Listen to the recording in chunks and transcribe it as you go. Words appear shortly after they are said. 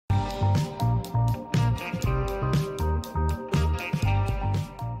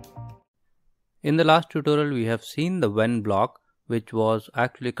In the last tutorial, we have seen the when block, which was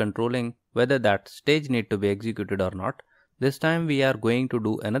actually controlling whether that stage need to be executed or not. This time we are going to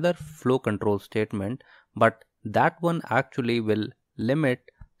do another flow control statement, but that one actually will limit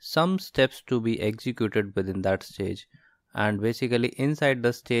some steps to be executed within that stage. And basically inside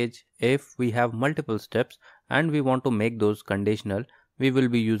the stage, if we have multiple steps and we want to make those conditional, we will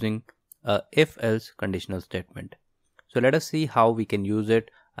be using a if-else conditional statement. So let us see how we can use it.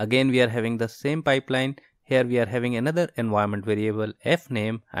 Again, we are having the same pipeline. Here we are having another environment variable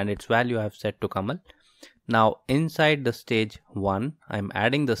fname and its value I have set to Kamal. Now inside the stage 1, I am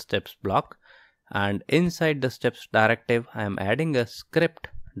adding the steps block, and inside the steps directive I am adding a script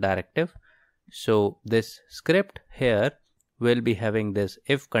directive. So this script here will be having this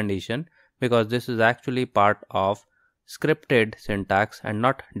if condition, because this is actually part of scripted syntax and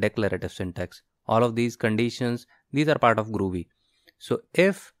not declarative syntax. All of these conditions, these are part of Groovy. So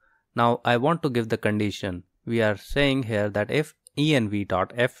if now I want to give the condition, we are saying here that if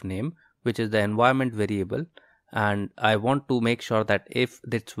env.fname, which is the environment variable, and I want to make sure that if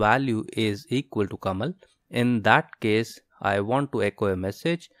its value is equal to Kamal, in that case I want to echo a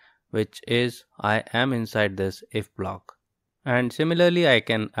message which is I am inside this if block. And similarly I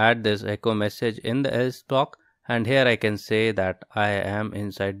can add this echo message in the else block, and here I can say that I am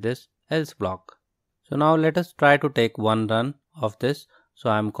inside this else block. So now let us try to take one run of this. So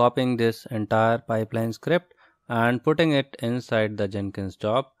I am copying this entire pipeline script and putting it inside the Jenkins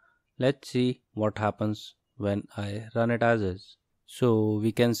job. Let's see what happens when I run it as is. So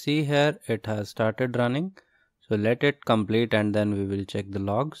we can see here it has started running. So let it complete and then we will check the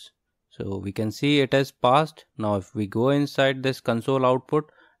logs. So we can see it has passed. Now if we go inside this console output,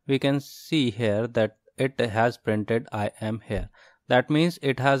 we can see here that it has printed I am here. That means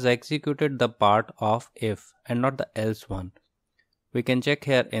it has executed the part of if and not the else one. We can check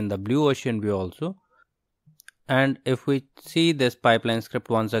here in the blue ocean view also. And if we see this pipeline script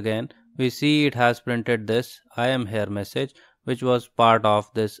once again, we see it has printed this I am here message, which was part of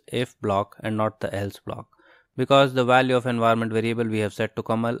this if block and not the else block, because the value of environment variable we have set to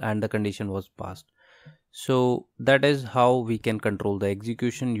Kamal and the condition was passed. So that is how we can control the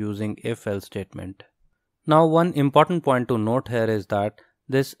execution using if else statement. Now one important point to note here is that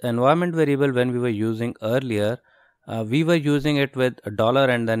this environment variable, when we were using earlier, we were using it with a dollar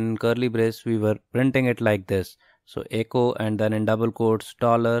and then in curly brace we were printing it like this. So echo and then in double quotes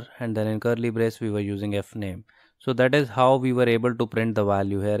dollar and then in curly brace we were using fname. So that is how we were able to print the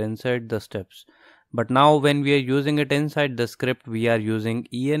value here inside the steps. But now when we are using it inside the script, we are using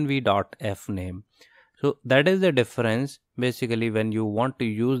env.fname. So that is the difference. Basically, when you want to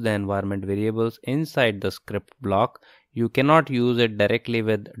use the environment variables inside the script block, you cannot use it directly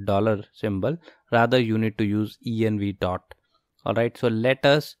with dollar symbol. Rather, you need to use env dot. Alright, so let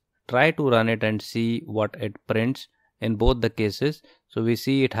us try to run it and see what it prints in both the cases. So we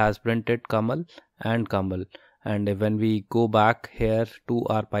see it has printed Kamal and Kamal. And when we go back here to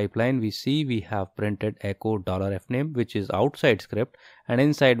our pipeline, we see we have printed echo $fname, which is outside script, and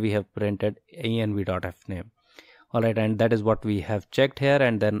inside we have printed env.fname. Alright, and that is what we have checked here,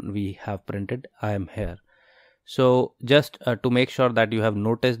 and then we have printed I am here. So just to make sure that you have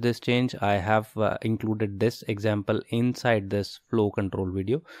noticed this change, I have included this example inside this flow control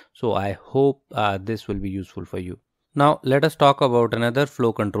video. So I hope this will be useful for you. Now let us talk about another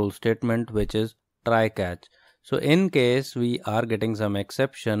flow control statement, which is try catch. So in case we are getting some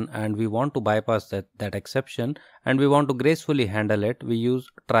exception and we want to bypass that exception and we want to gracefully handle it, we use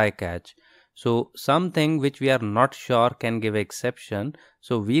try catch. So something which we are not sure can give exception,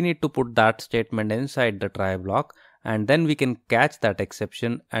 so we need to put that statement inside the try block, and then we can catch that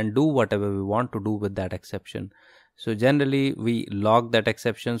exception and do whatever we want to do with that exception. So generally we log that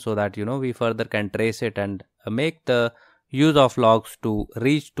exception so that we further can trace it and make the use of logs to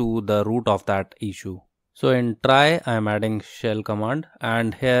reach to the root of that issue. So in try I am adding shell command,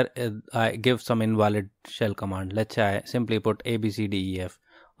 and here I give some invalid shell command. Let's say I simply put ABCDEF.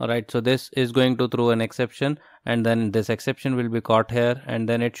 Alright, so this is going to throw an exception, and then this exception will be caught here, and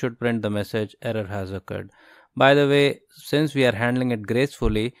then it should print the message error has occurred. By the way, since we are handling it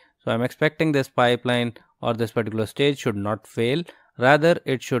gracefully, so I'm expecting this pipeline or this particular stage should not fail. Rather,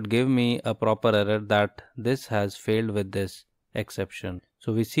 it should give me a proper error that this has failed with this exception.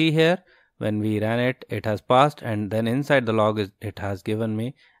 So we see here when we ran it, it has passed, and then inside the log it has given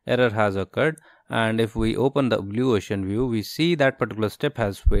me error has occurred. And if we open the blue ocean view, we see that particular step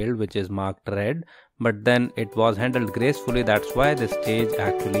has failed, which is marked red, but then it was handled gracefully. That's why the stage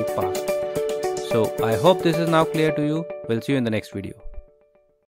actually passed. So I hope this is now clear to you. We'll see you in the next video.